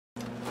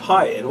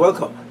Hi and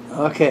welcome.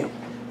 Okay.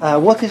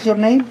 What is your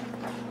name?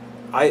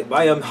 I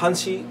am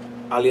Hansi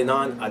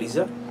Alienan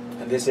Ariza,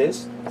 and this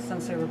is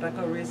Sensei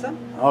Rebecca Riza.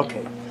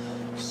 Okay.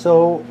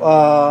 So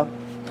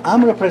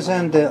I'm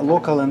represent the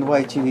local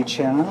NY TV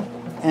channel,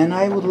 and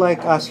I would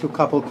like to ask you a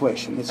couple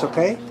questions. It's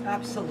okay?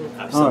 Absolutely.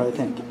 All right.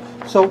 Thank you.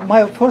 So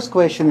my first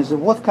question is,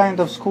 what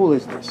kind of school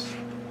is this?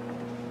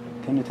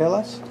 Can you tell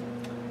us?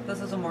 This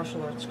is a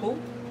martial arts school.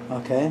 We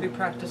Okay.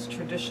 practice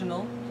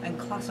traditional and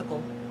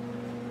classical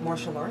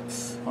martial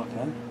arts.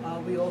 Okay.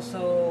 We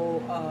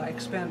also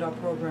expand our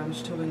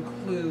programs to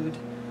include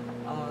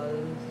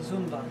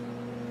Zumba,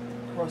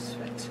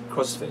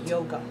 CrossFit,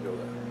 yoga.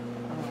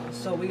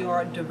 So we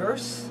are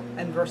diverse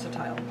and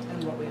versatile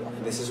in what we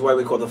offer. This is why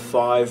we call the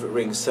 5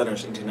 Ring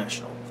Centers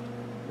International.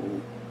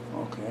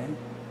 Okay.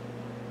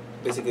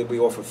 Basically, we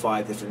offer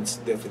 5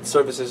 different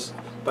services,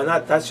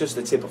 but that's just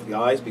the tip of the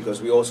ice,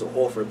 because we also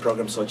offer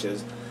programs such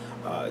as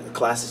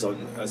classes on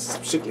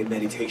strictly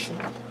meditation,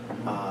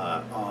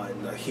 on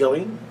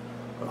healing,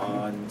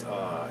 on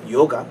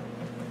yoga,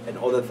 and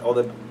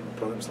other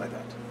programs like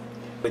that.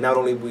 But not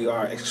only we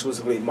are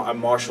exclusively a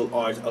martial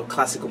arts, a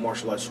classical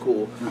martial arts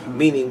school,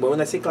 meaning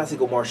when I say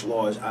classical martial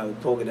arts, I'm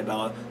talking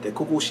about the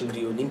Koku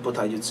Shinryu Ninpo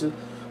Taijutsu,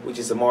 which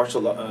is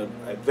a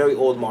very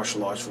old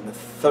martial arts from the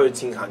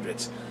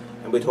 1300s.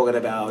 And we're talking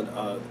about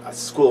a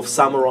school of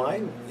samurai,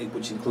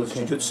 which includes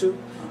jujutsu,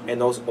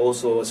 and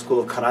also a school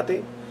of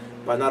karate.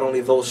 But not only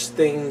those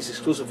things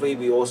exclusively,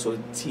 we also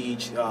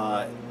teach,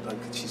 like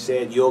she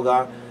said,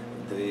 yoga,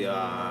 the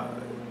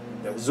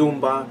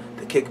Zumba,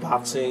 the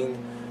kickboxing,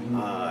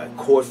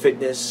 core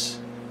fitness,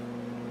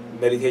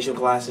 meditation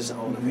classes, and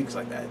all the things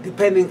like that.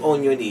 Depending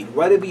on your need.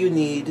 Whatever you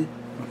need,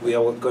 we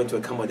are going to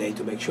accommodate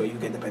to make sure you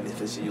get the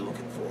benefits that you're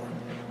looking for.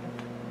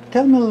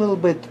 Tell me a little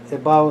bit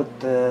about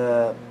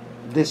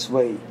this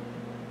way.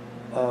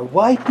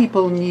 Why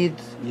people need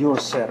your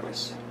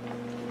service?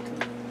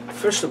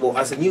 First of all,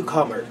 as a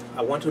newcomer,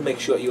 I want to make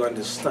sure you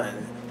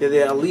understand that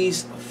there are at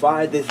least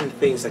 5 different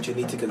things that you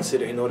need to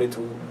consider in order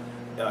to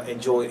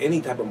enjoy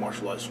any type of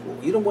martial arts school.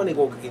 You don't want to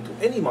go into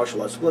any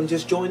martial arts school and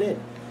just join in.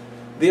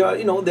 There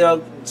are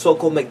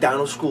so-called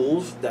McDonald's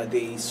schools that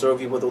they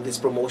serve you with all these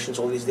promotions,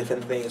 all these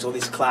different things, all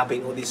this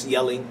clapping, all this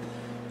yelling,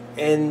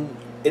 and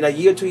in a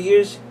year, 2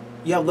 years,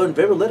 you have learned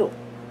very little.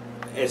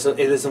 It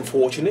is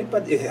unfortunate,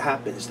 but it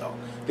happens though.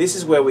 This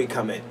is where we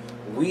come in.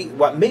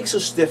 What makes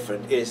us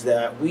different is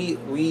that we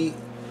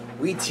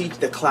teach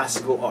the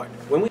classical art.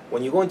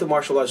 When you go into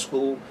martial arts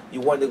school, you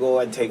want to go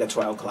and take a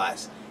trial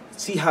class.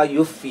 See how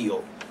you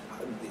feel.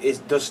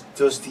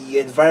 Does the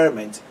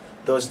environment,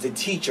 does the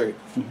teacher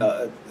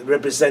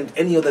represent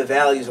any of the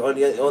values, or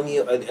any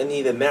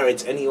of the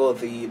merits, any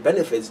of the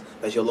benefits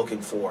that you're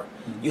looking for?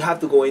 You have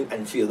to go in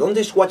and feel. Don't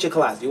just watch a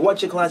class. You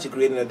watch a class, you're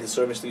creating a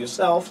disservice to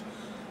yourself.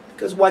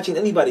 Because watching,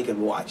 anybody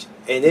can watch,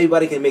 and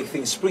anybody can make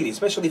things pretty,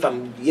 especially if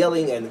I'm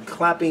yelling and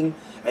clapping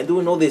and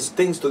doing all these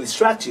things to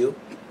distract you,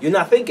 you're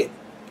not thinking.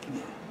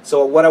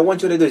 So what I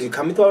want you to do is you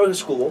come into our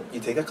school, you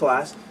take a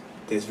class,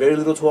 there's very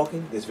little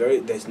talking,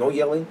 there's no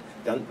yelling,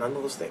 none of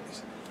those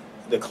things.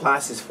 The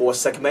class is 4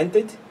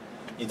 segmented.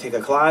 You take a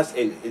class,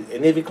 and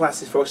every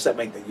class is 4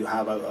 segmented. You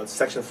have a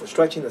section for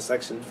stretching, a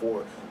section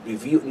for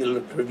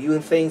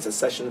reviewing things, a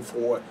section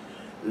for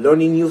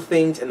learning new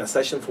things, and a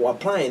section for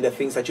applying the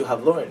things that you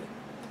have learned.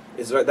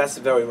 That's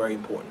very, very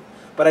important.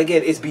 But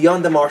again, it's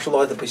beyond the martial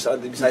arts,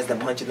 besides the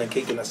punching and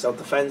kicking and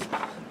self-defense.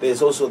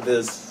 There's also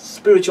this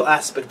spiritual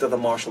aspect of the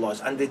martial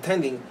arts, and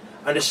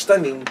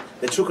understanding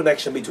the true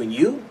connection between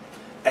you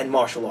and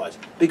martial arts.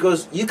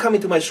 Because you come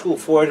into my school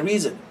for a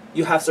reason.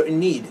 You have certain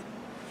need.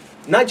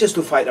 Not just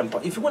to fight and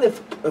punch. If you want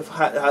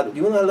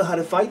to learn how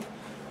to fight,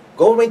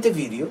 go rent a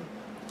video,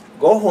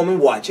 go home and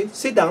watch it,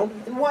 sit down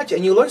and watch it,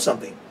 and you learn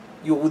something.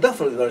 You will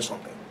definitely learn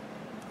something.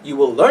 You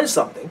will learn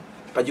something,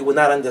 but you will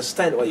not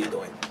understand what you're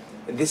doing.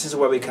 And this is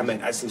where we come in.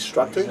 As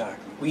instructors,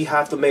 we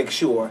have to make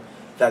sure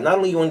that not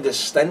only you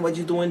understand what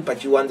you're doing,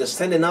 but you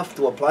understand enough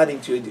to apply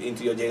it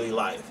into your daily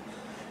life.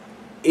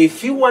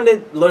 If you want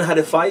to learn how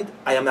to fight,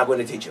 I am not going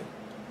to teach you.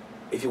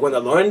 If you want to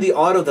learn the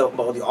art of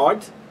the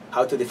art,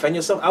 how to defend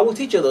yourself, I will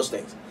teach you those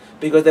things.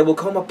 Because there will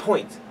come a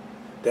point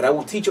that I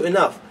will teach you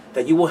enough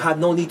that you will have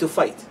no need to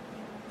fight.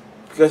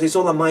 Because it's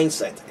all a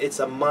mindset. It's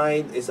a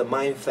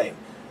mind thing.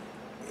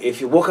 If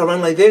you walk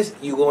around like this,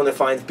 you're going to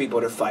find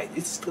people to fight.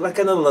 It's like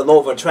another law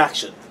of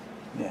attraction.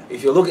 Yeah.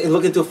 If you're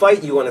looking to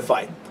fight, you want to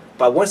fight.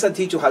 But once I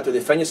teach you how to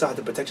defend yourself, how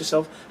to protect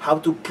yourself, how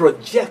to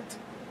project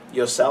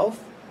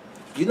yourself,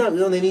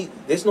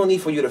 there's no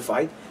need for you to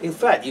fight. In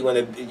fact,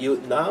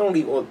 not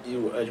only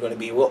you are going to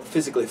be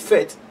physically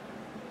fit,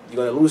 you're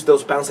going to lose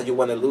those pounds that you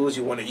want to lose.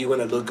 You're going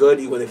to look good.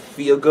 You're going to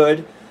feel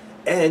good,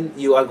 and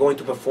you are going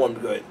to perform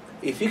good.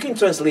 If you can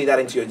translate that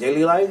into your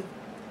daily life,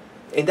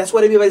 and that's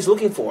what everybody's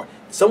looking for.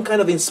 Some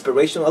kind of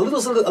inspiration, a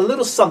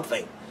little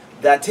something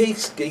that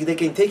they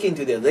can take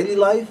into their daily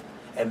life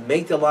and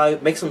make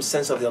some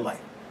sense of their life.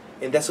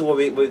 And that's where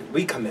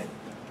we come in.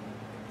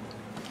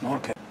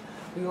 Okay.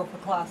 We offer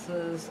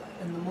classes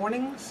in the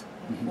mornings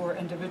for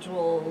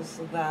individuals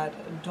that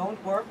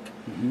don't work,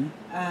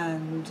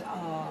 and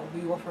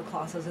we offer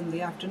classes in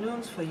the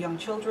afternoons for young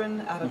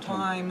children at a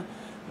time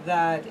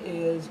that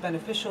is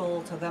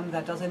beneficial to them,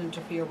 that doesn't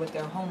interfere with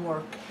their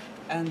homework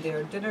and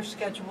their dinner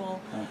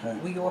schedule.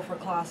 We offer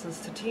classes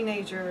to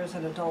teenagers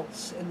and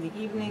adults in the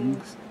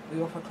evenings.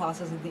 We offer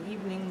classes in the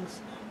evenings.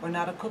 We're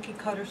not a cookie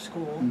cutter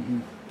school.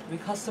 We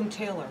custom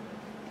tailor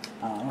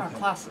our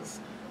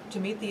classes to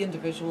meet the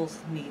individual's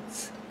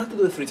needs. Not to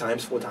do it 3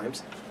 times, 4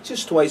 times,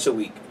 just twice a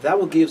week. That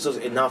will give us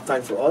enough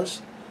time for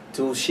us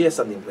to share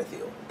something with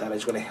you that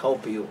is going to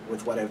help you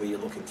with whatever you're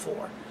looking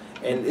for.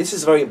 And this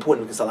is very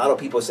important because a lot of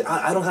people say,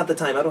 I don't have the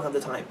time, I don't have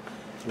the time.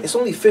 It's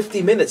only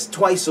 50 minutes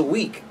twice a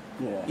week.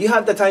 You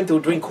have the time to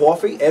drink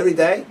coffee every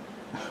day.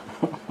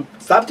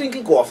 Stop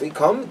drinking coffee,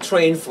 come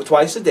train for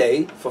twice a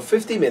day for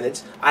 50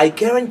 minutes. I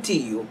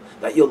guarantee you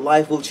that your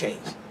life will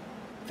change.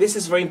 This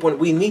is very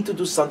important. We need to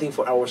do something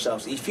for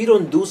ourselves. If you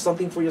don't do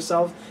something for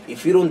yourself,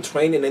 if you don't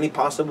train in any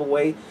possible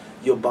way,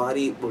 your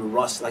body will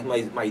rust. Like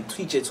my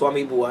teacher,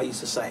 Swami Bua, used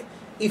to say,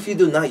 if you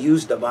do not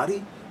use the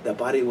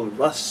body will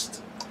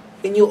rust.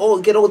 And you all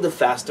get older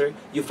faster.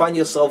 You find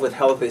yourself with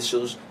health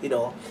issues, you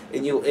know,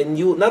 and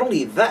you not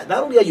only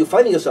are you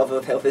finding yourself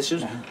with health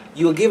issues,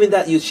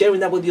 you're sharing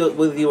that with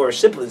your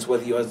siblings,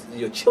 with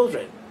your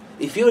children.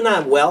 If you're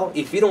not well,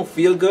 if you don't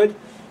feel good,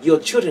 your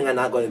children are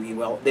not going to be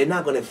well. They're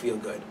not going to feel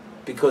good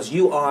because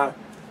you are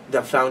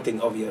the fountain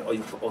of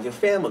your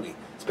family.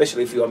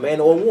 Especially if you're a man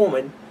or a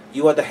woman,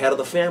 you are the head of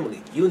the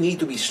family. You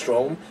need to be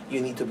strong. You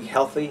need to be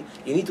healthy.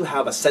 You need to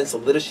have a sense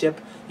of leadership.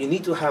 You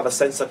need to have a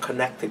sense of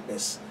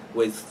connectedness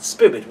with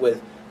spirit,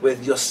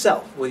 with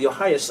yourself, with your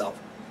higher self.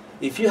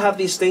 If you have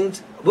these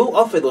things, we'll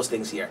offer those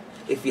things here.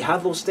 If you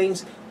have those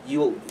things,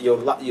 you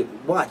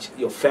watch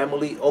your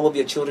family, all of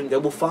your children, they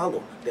will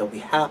follow. They'll be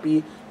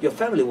happy. Your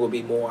family will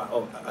be more,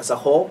 as a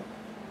whole,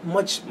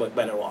 much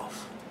better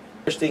off.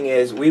 First thing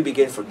is, we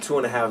begin from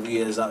 2.5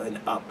 years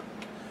and up.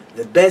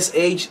 The best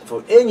age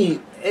for any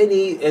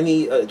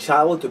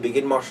child to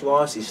begin martial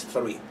arts is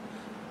 3.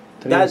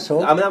 I'm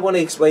not going to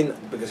explain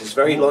because it's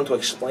very long to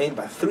explain,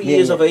 but 3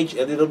 years of age,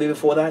 a little bit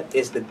before that,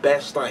 is the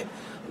best time.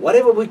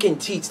 Whatever we can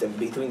teach them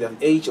between the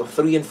age of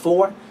 3 and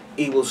 4,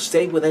 it will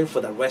stay with them for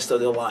the rest of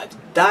their lives.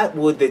 That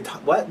would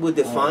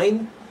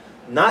define,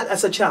 not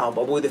as a child,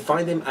 but would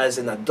define them as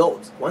an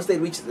adult. Once they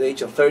reach the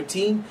age of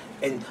 13,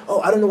 and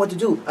I don't know what to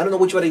do, I don't know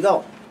which way to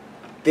go,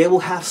 they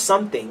will have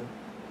something.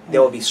 They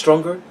will be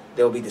stronger.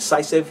 They will be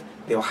decisive.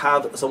 They will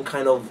have some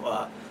kind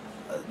of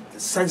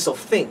sense of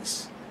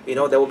things. You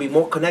know, they will be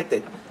more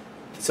connected,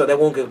 so they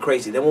won't go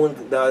crazy. They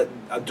won't.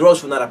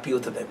 Drugs will not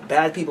appeal to them.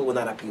 Bad people will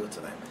not appeal to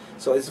them.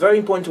 So it's very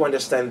important to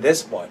understand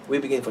this part. We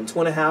begin from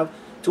 2.5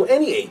 to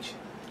any age.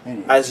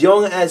 As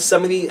young as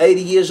 70,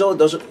 80 years old.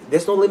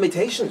 There's no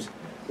limitations.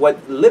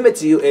 What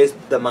limits you is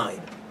the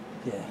mind.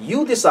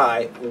 You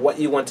decide what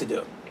you want to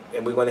do,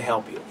 and we're going to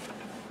help you.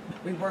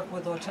 We work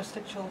with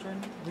autistic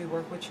children. We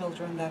work with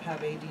children that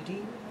have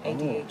ADD,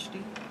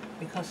 ADHD.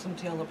 We custom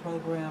tailor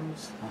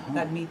programs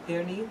that meet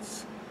their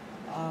needs.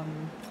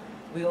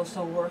 We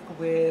also work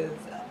with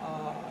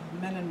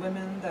men and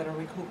women that are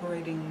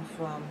recuperating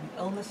from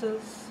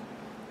illnesses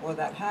or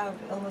that have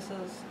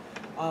illnesses.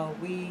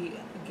 We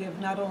give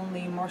not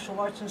only martial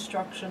arts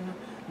instruction,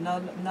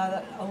 not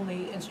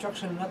only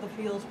instruction in other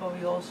fields, but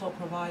we also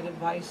provide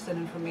advice and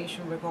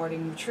information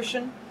regarding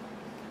nutrition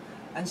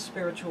and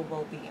spiritual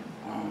well-being.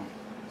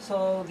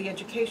 So the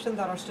education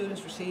that our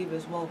students receive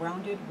is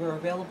well-rounded. We're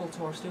available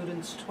to our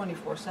students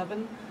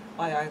 24/7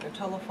 by either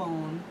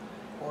telephone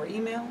or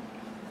email.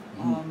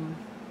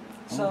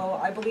 So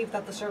I believe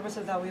that the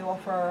services that we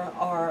offer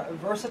are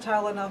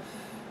versatile enough,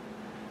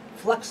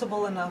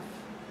 flexible enough,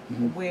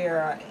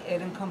 where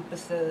it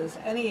encompasses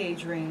any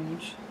age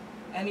range,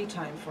 any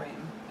time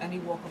frame, any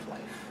walk of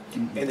life.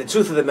 And the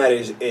truth of the matter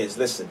is,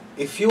 listen,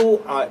 if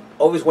you are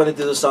always wanted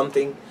to do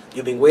something,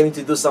 you've been waiting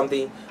to do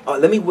something,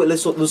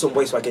 let's lose some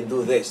weight so I can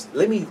do this.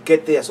 Let me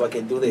get there so I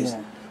can do this.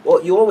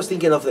 Well, you're always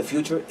thinking of the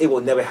future. It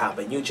will never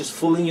happen. You're just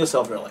fooling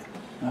yourself, really.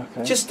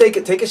 Just take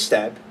a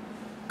step.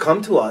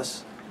 Come to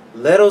us.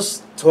 Let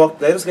us talk.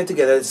 Let us get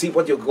together and see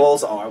what your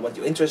goals are, what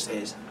your interest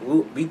is.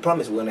 We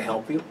promise we're going to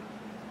help you,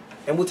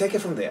 and we'll take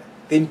it from there.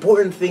 The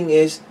important thing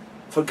is,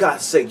 for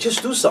God's sake,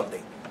 just do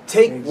something.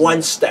 Take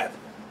one step.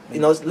 You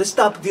know, let's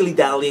stop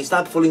dilly-dallying,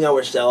 stop fooling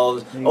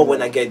ourselves.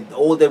 When I get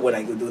older, when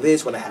I do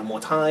this, when I have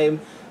more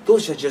time.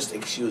 Those are just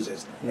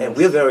excuses. And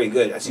we're very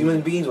good. As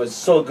human beings, we're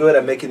so good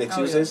at making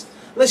excuses.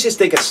 Let's just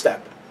take a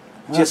step.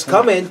 Just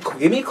come in,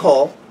 give me a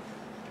call,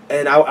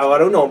 and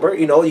our number,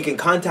 you know, you can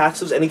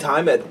contact us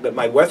anytime at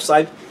my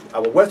website.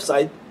 Our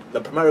website,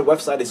 the primary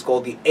website is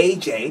called the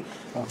AJWBA.org.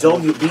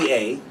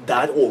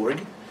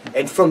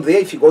 And from there,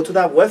 if you go to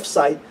that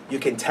website, you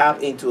can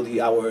tap into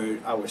our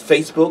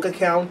Facebook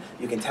account.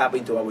 You can tap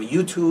into our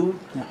YouTube,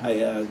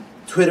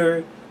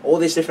 Twitter, all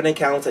these different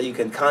accounts that you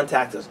can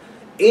contact us.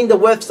 In the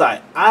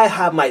website, I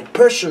have my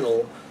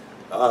personal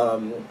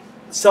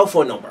cell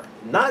phone number,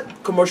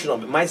 not commercial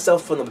number, my cell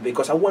phone number,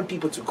 because I want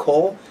people to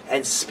call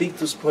and speak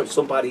to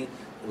somebody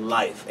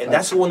life. And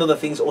that's one of the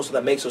things also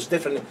that makes us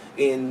different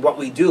in what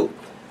we do.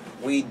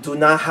 We do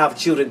not have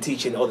children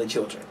teaching other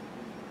children.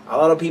 A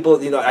lot of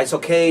people, you know, it's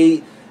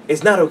okay.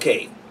 It's not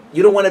okay.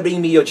 You don't want to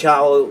bring me your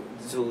child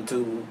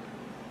to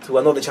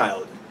another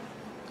child.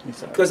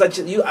 Because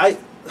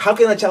how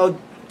can a child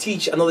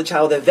teach another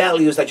child the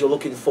values that you're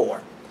looking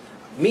for?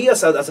 Me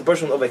as a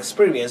person of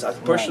experience, as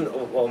a person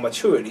of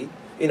maturity,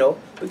 you know,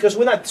 because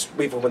we're not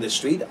people from the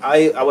street.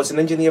 I was an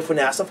engineer for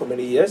NASA for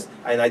many years,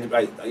 and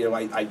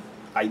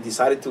I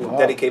decided to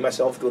dedicate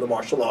myself to the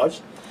martial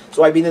arts.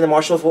 So I've been in the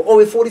martial arts for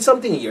over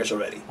 40-something years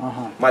already.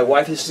 My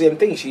wife is the same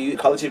thing. She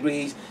college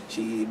degrees.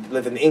 She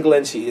lived in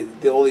England. She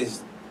did all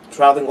this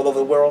traveling all over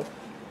the world.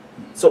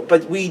 So,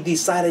 but we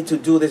decided to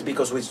do this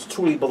because we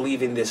truly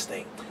believe in this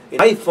thing.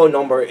 My phone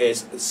number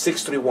is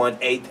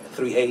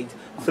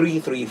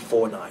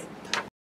 631-838-3349.